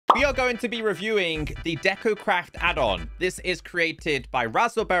We are going to be reviewing the Decocraft Addon. This is created by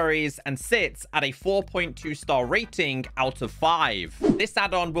Razzleberries and sits at a 4.2 star rating out of 5. This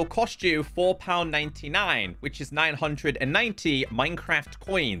add-on will cost you £4.99, which is 990 Minecraft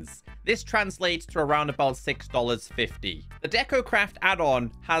coins. This translates to around about $6.50. The Decocraft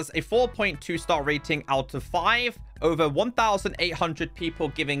Addon has a 4.2 star rating out of 5, over 1,800 people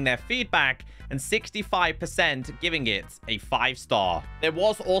giving their feedback, and 65% giving it a 5-star. There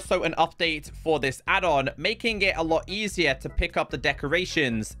was also an update for this add-on, making it a lot easier to pick up the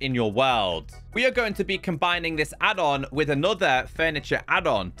decorations in your world. We are going to be combining this add-on with another furniture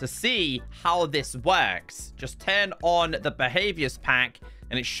add-on to see how this works. Just turn on the behaviors pack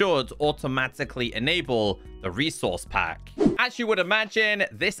and it should automatically enable the resource pack. As you would imagine,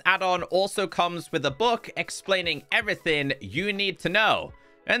 this add-on also comes with a book explaining everything you need to know.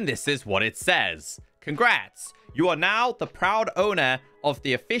 And this is what it says. Congrats! You are now the proud owner of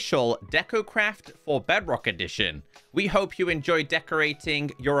the official Decocraft for Bedrock edition. We hope you enjoy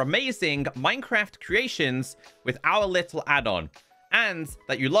decorating your amazing Minecraft creations with our little add-on, and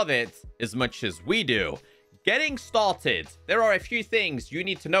that you love it as much as we do. Getting started, there are a few things you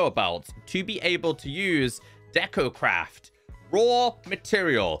need to know about to be able to use Decocraft. Raw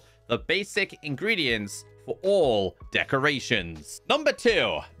material, the basic ingredients for all decorations. Number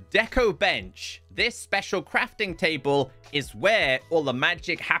 2, Deco Bench. This special crafting table is where all the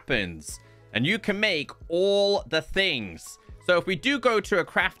magic happens, and you can make all the things. So if we do go to a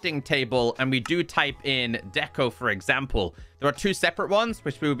crafting table and we do type in deco, for example, there are 2 separate ones,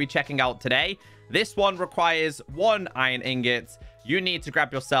 which we will be checking out today. This one requires 1 iron ingot. You need to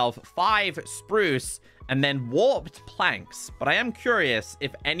grab yourself 5 spruce and then warped planks. But I am curious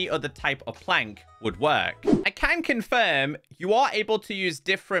if any other type of plank would work. I can confirm you are able to use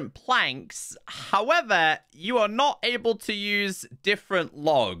different planks. However, you are not able to use different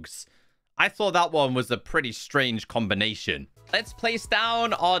logs. I thought that one was a pretty strange combination. Let's place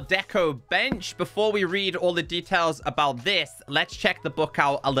down our deco bench. Before we read all the details about this, let's check the book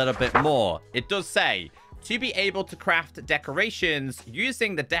out a little bit more. It does say, to be able to craft decorations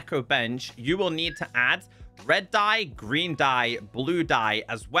using the deco bench, you will need to add red dye, green dye, blue dye,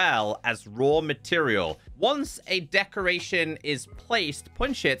 as well as raw material. Once a decoration is placed,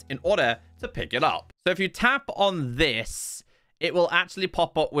 punch it in order to pick it up. So if you tap on this, it will actually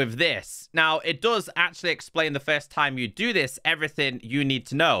pop up with this. Now, it does actually explain the first time you do this, everything you need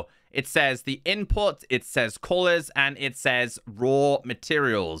to know. It says the input, it says colors, and it says raw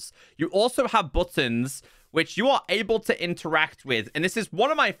materials. You also have buttons which you are able to interact with. And this is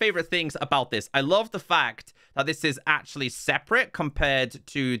one of my favorite things about this. I love the fact that this is actually separate compared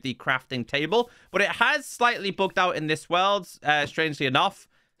to the crafting table, but it has slightly bugged out in this world, strangely enough.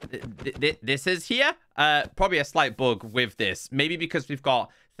 This is here. Probably a slight bug with this. Maybe because we've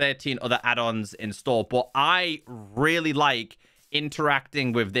got 13 other add-ons in store, but I really like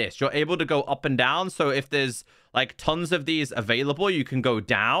interacting with this. You're able to go up and down. So if there's like tons of these available, you can go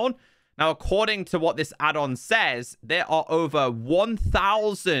down. Now, according to what this add-on says, there are over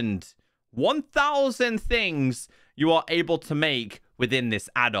 1,000 things you are able to make within this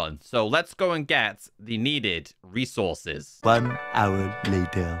add-on. So let's go and get the needed resources. 1 hour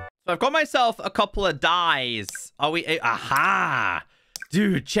later. So I've got myself a couple of dyes. Are we... Aha!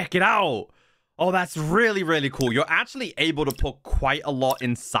 Dude, check it out. Oh, that's really, really cool. You're actually able to put quite a lot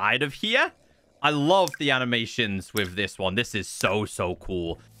inside of here. I love the animations with this one. This is so, so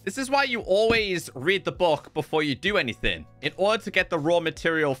cool. This is why you always read the book before you do anything. In order to get the raw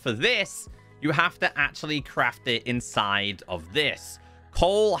material for this, you have to actually craft it inside of this.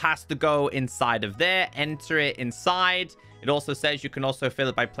 Coal has to go inside of there. Enter it inside. It also says you can also fill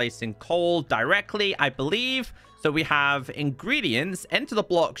it by placing coal directly, I believe. So we have ingredients. Enter the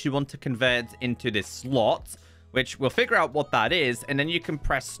blocks you want to convert into this slot, which we'll figure out what that is. And then you can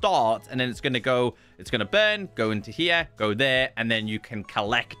press start, and then it's going to burn, go into here, go there, and then you can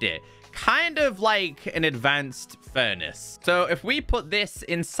collect it. Kind of like an advanced furnace. So if we put this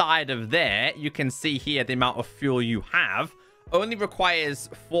inside of there, you can see here the amount of fuel you have. Only requires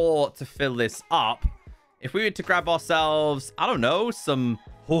 4 to fill this up. If we were to grab ourselves, I don't know, some...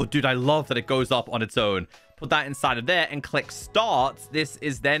 Oh, dude, I love that it goes up on its own. Put that inside of there and click start. This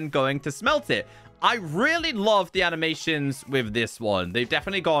is then going to smelt it. I really love the animations with this one. They've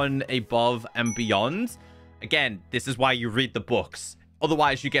definitely gone above and beyond. Again, this is why you read the books.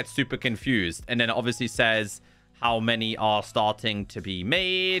 Otherwise, you get super confused. And then it obviously says how many are starting to be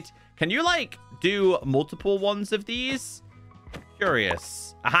made. Can you, like, do multiple ones of these?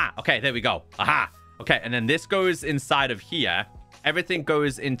 Curious. Aha. Okay, there we go. Aha. Okay, and then this goes inside of here. Everything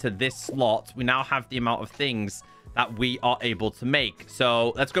goes into this slot. We now have the amount of things that we are able to make.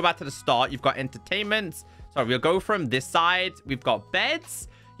 So let's go back to the start. You've got entertainment. So we'll go from this side. We've got beds.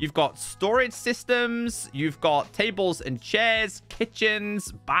 You've got storage systems. You've got tables and chairs,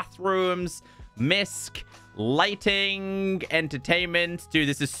 kitchens, bathrooms, misc, lighting, entertainment. Dude,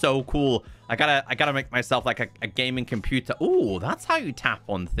 this is so cool. I gotta make myself like a gaming computer. Ooh, that's how you tap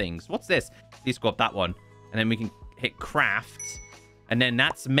on things. What's this? Please go up that one. And then we can hit craft. And then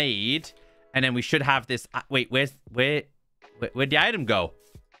that's made. And then we should have this. Wait, where'd the item go?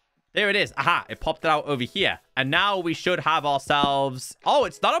 There it is. Aha, it popped it out over here. And now we should have ourselves... Oh,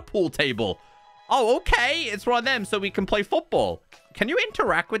 it's not a pool table. Oh, okay. It's one of them so we can play football. Can you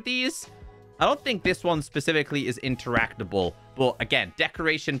interact with these? I don't think this one specifically is interactable. But again,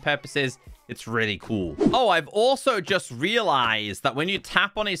 decoration purposes, it's really cool. Oh, I've also just realized that when you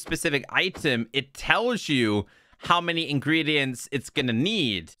tap on a specific item, it tells you how many ingredients it's gonna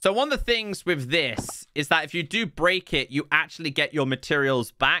need. So one of the things with this is that if you do break it, you actually get your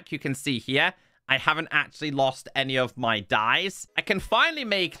materials back. You can see here, I haven't actually lost any of my dyes. I can finally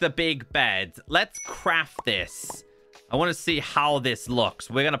make the big bed. Let's craft this. I want to see how this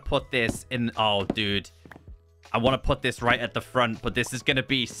looks. We're gonna put this in... Oh, dude. I want to put this right at the front, but this is gonna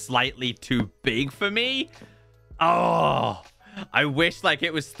be slightly too big for me. Oh... I wish like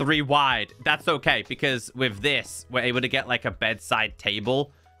it was 3 wide. That's okay, because with this, we're able to get like a bedside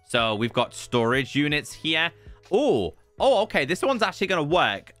table. So we've got storage units here. Oh, okay. This one's actually going to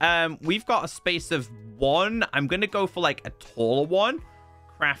work. We've got a space of 1. I'm going to go for like a taller one.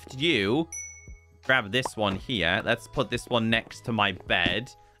 Craft you. Grab this one here. Let's put this one next to my bed.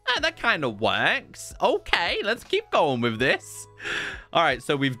 That kind of works. Okay, let's keep going with this. All right,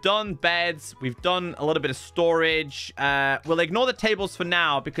 so we've done beds. We've done a little bit of storage. We'll ignore the tables for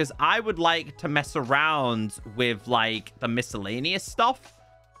now because I would like to mess around with, like, the miscellaneous stuff.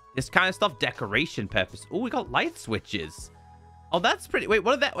 This kind of stuff, decoration purpose. Oh, we got light switches. Oh, that's pretty... Wait,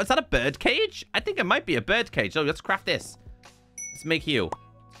 what are that? Was that a bird cage? I think it might be a bird cage. Oh, let's craft this. Let's make you.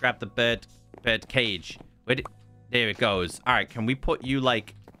 Let's grab the bird cage. There it goes. All right, can we put you,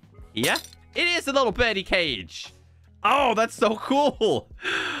 like... Yeah, it is a little birdie cage. Oh, that's so cool.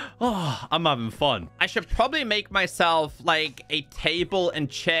 Oh, I'm having fun. I should probably make myself like a table and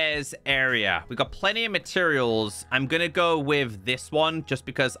chairs area. We got plenty of materials. I'm gonna go with this one just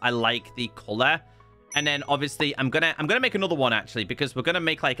because I like the color. And then obviously I'm gonna make another one actually because we're gonna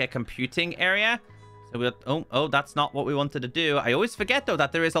make like a computing area. So we'll... Oh, that's not what we wanted to do. I always forget though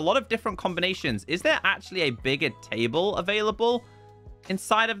that there is a lot of different combinations. Is there actually a bigger table available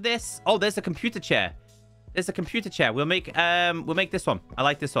inside of this? Oh, there's a computer chair. There's a computer chair. We'll make this one. I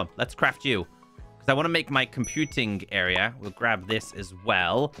like this one. Let's craft you because I want to make my computing area. We'll grab this as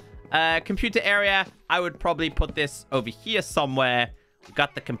well. Computer area. I would probably put this over here somewhere. We've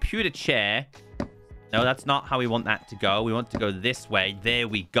got the computer chair. No, that's not how we want that to go. We want to go this way. There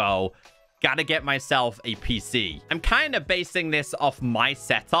we go. Gotta get myself a PC. I'm kind of basing this off my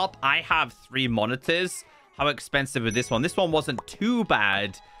setup. I have 3 monitors. How expensive is this one? This one wasn't too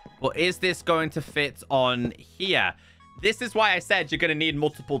bad. But is this going to fit on here? This is why I said you're going to need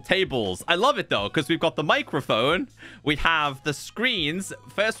multiple tables. I love it, though, because we've got the microphone. We have the screens.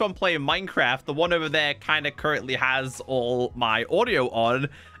 First one playing Minecraft. The one over there kind of currently has all my audio on.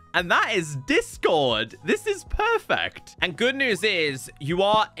 And that is Discord. This is perfect. And good news is you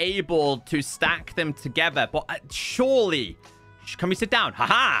are able to stack them together. But surely... Can we sit down?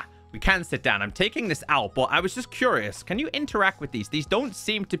 Haha! We can sit down. I'm taking this out, but I was just curious. Can you interact with these? These don't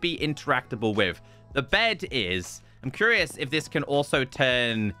seem to be interactable with. The bed is. I'm curious if this can also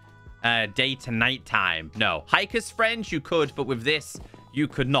turn day to nighttime. No. Hiker's friends, you could, but with this, you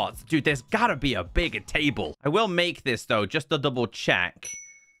could not. Dude, there's gotta be a bigger table. I will make this, though, just to double check.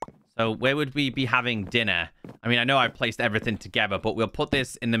 So where would we be having dinner? I mean, I know I've placed everything together, but we'll put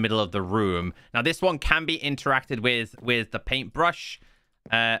this in the middle of the room. Now, this one can be interacted with the paintbrush.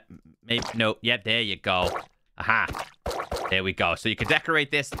 Maybe no. Yeah, there you go. Aha, there we go. So you can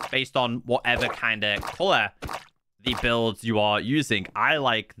decorate this based on whatever kind of color the builds you are using. I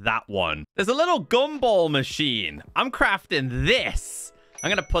like that one. There's a little gumball machine. I'm crafting this.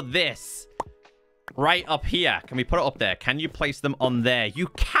 I'm gonna put this right up here. Can we put it up there? Can you place them on there? You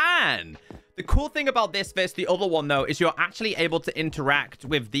can. The cool thing about this versus the other one, though, is you're actually able to interact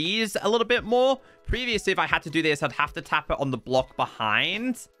with these a little bit more. Previously, if I had to do this, I'd have to tap it on the block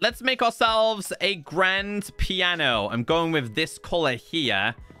behind. Let's make ourselves a grand piano. I'm going with this color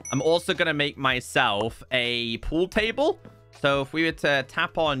here. I'm also going to make myself a pool table. So if we were to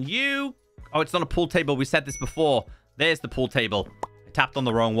tap on you... Oh, it's not a pool table. We said this before. There's the pool table. I tapped on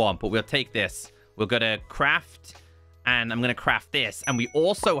the wrong one, but we'll take this. We're going to craft, and I'm going to craft this. And we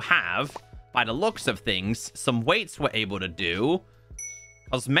also have by the looks of things. Some weights we're able to do.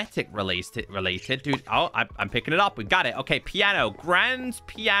 Cosmetic related. Dude, oh, I'm picking it up. We got it. Okay, piano. Grand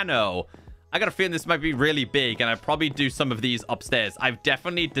piano. I got a feeling this might be really big, and I probably do some of these upstairs. I've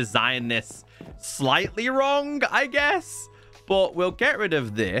definitely designed this slightly wrong, I guess. But we'll get rid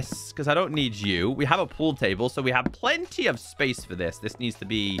of this, because I don't need you. We have a pool table, so we have plenty of space for this. This needs to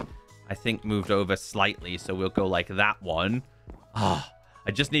be, I think, moved over slightly, so we'll go like that one. Ah. I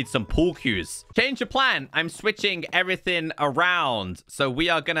just need some pool cues. Change of plan. I'm switching everything around. So we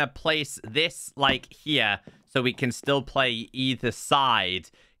are going to place this like here so we can still play either side.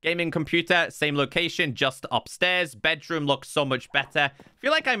 Gaming computer, same location, just upstairs. Bedroom looks so much better.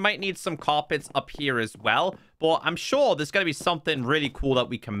 Feel like I might need some carpets up here as well, but I'm sure there's going to be something really cool that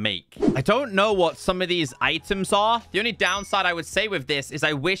we can make. I don't know what some of these items are. The only downside I would say with this is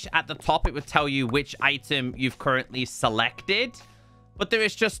I wish at the top it would tell you which item you've currently selected. But there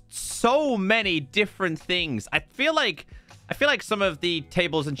is just so many different things. I feel like some of the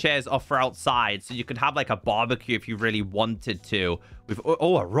tables and chairs are for outside, so you could have like a barbecue if you really wanted to. With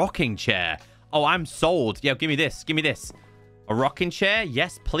a rocking chair. Oh, I'm sold. Yeah, give me this. Give me this. A rocking chair?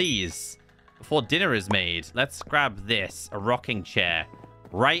 Yes, please. Before dinner is made, let's grab this. A rocking chair.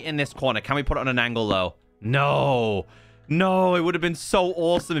 Right in this corner. Can we put it on an angle, though? No. No, it would have been so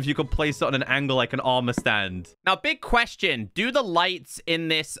awesome if you could place it on an angle like an armor stand. Now, big question. Do the lights in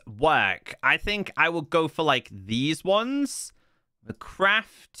this work? I think I will go for, like, these ones. The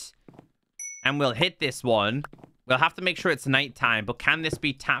craft. And we'll hit this one. We'll have to make sure it's nighttime, but can this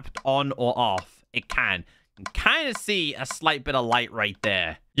be tapped on or off? It can. You can kind of see a slight bit of light right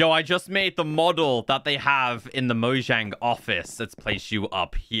there. Yo, I just made the model that they have in the Mojang office. Let's place you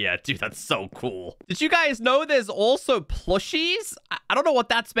up here. Dude, that's so cool. Did you guys know there's also plushies? I don't know what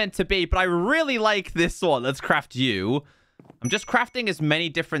that's meant to be, but I really like this one. Let's craft you. I'm just crafting as many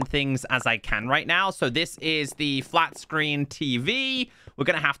different things as I can right now. So this is the flat screen TV. We're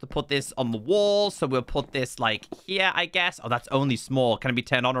going to have to put this on the wall. So we'll put this like here, I guess. Oh, that's only small. Can it be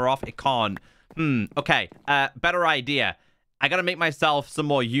turned on or off? It can't. Okay. Better idea. I gotta make myself some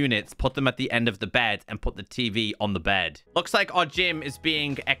more units, put them at the end of the bed, and put the TV on the bed. Looks like our gym is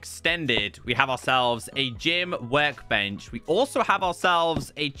being extended. We have ourselves a gym workbench. We also have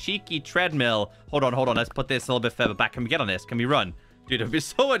ourselves a cheeky treadmill. Hold on. Let's put this a little bit further back. Can we get on this? Can we run? Dude, it'd be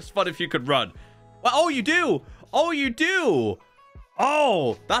so much fun if you could run. Well, oh, you do. Oh, you do.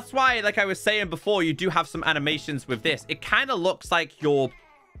 Oh, that's why, like I was saying before, you do have some animations with this. It kind of looks like you're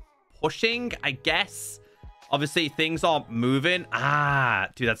pushing, I guess. Obviously, things are moving. Ah,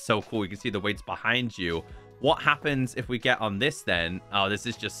 dude, that's so cool. You can see the weights behind you. What happens if we get on this then? Oh, this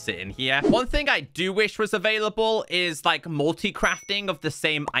is just sitting here. One thing I do wish was available is like multi-crafting of the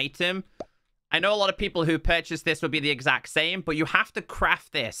same item. I know a lot of people who purchase this would be the exact same, but you have to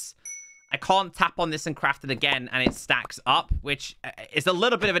craft this. I can't tap on this and craft it again, and it stacks up, which is a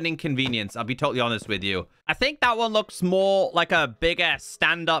little bit of an inconvenience. I'll be totally honest with you. I think that one looks more like a bigger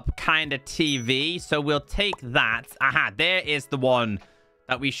stand-up kind of TV, so we'll take that. Aha, there is the one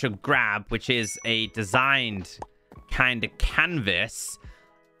that we should grab, which is a designed kind of canvas.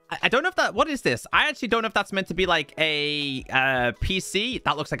 I don't know if that... What is this? I actually don't know if that's meant to be like a PC.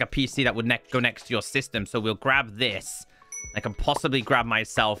 That looks like a PC that would go next to your system, so we'll grab this. I can possibly grab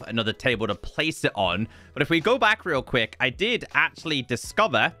myself another table to place it on. But if we go back real quick, I did actually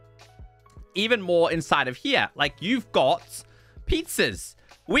discover even more inside of here. Like, you've got pizzas.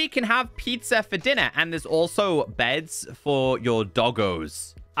 We can have pizza for dinner. And there's also beds for your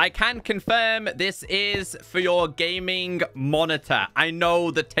doggos. I can confirm this is for your gaming monitor. I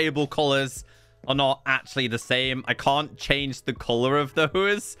know the table colors are not actually the same. I can't change the color of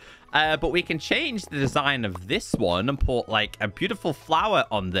those. But we can change the design of this one and put, like, a beautiful flower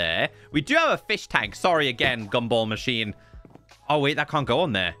on there. We do have a fish tank. Sorry again, Gumball Machine. Oh, wait, that can't go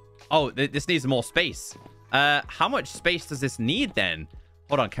on there. Oh, this needs more space. How much space does this need, then?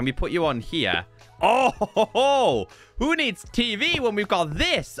 Hold on, can we put you on here? Oh, who needs TV when we've got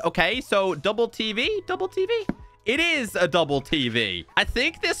this? Okay, so double TV? Double TV? It is a double TV. I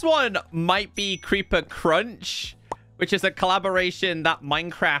think this one might be Creeper Crunch, which is a collaboration that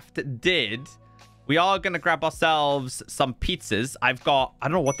Minecraft did. We are going to grab ourselves some pizzas. I've got, I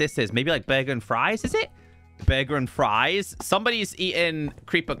don't know what this is. Maybe like burger and fries, is it? Burger and fries. Somebody's eating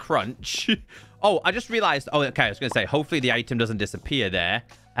Creeper Crunch. Oh, I just realized. Oh, okay. I was going to say, hopefully the item doesn't disappear there.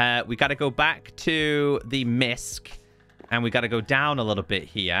 We got to go back to the misc. And we got to go down a little bit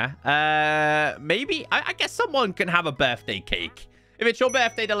here. Maybe, I guess someone can have a birthday cake. If it's your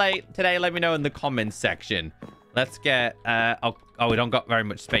birthday today, let me know in the comments section. Let's get... oh, we don't got very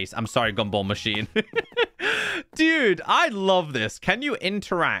much space. I'm sorry, Gumball Machine. Dude, I love this. Can you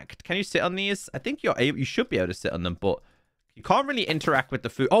interact? Can you sit on these? I think you should be able to sit on them, but you can't really interact with the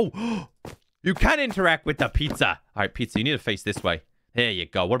food. Oh, you can interact with the pizza. All right, pizza, you need to face this way. There you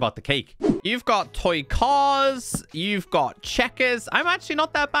go. What about the cake? You've got toy cars. You've got checkers. I'm actually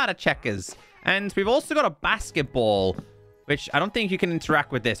not that bad at checkers. And we've also got a basketball, which I don't think you can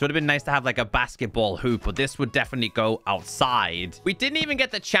interact with this. It would have been nice to have like a basketball hoop, but this would definitely go outside. We didn't even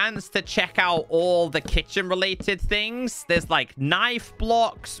get the chance to check out all the kitchen related things. There's like knife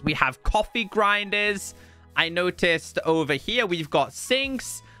blocks. We have coffee grinders. I noticed over here we've got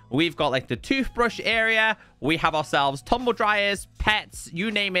sinks. We've got like the toothbrush area. We have ourselves tumble dryers, pets, you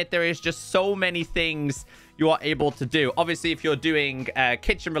name it. There is just so many things you are able to do. Obviously, if you're doing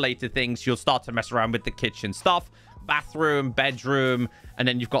kitchen related things, you'll start to mess around with the kitchen stuff. Bathroom, bedroom, and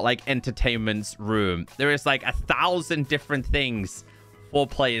then you've got like entertainment room. There is like 1,000 different things for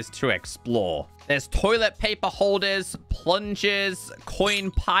players to explore. There's toilet paper holders, plungers,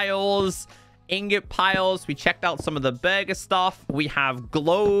 coin piles, ingot piles. We checked out some of the burger stuff. We have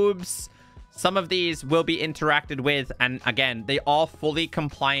globes. Some of these will be interacted with, and again, they are fully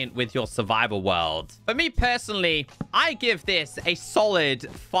compliant with your survival world. For me personally, I give this a solid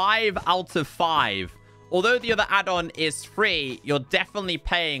 5 out of 5. Although the other add-on is free, you're definitely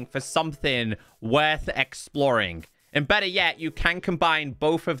paying for something worth exploring. And better yet, you can combine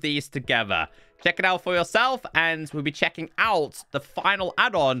both of these together. Check it out for yourself, and we'll be checking out the final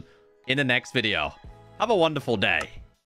add-on in the next video. Have a wonderful day.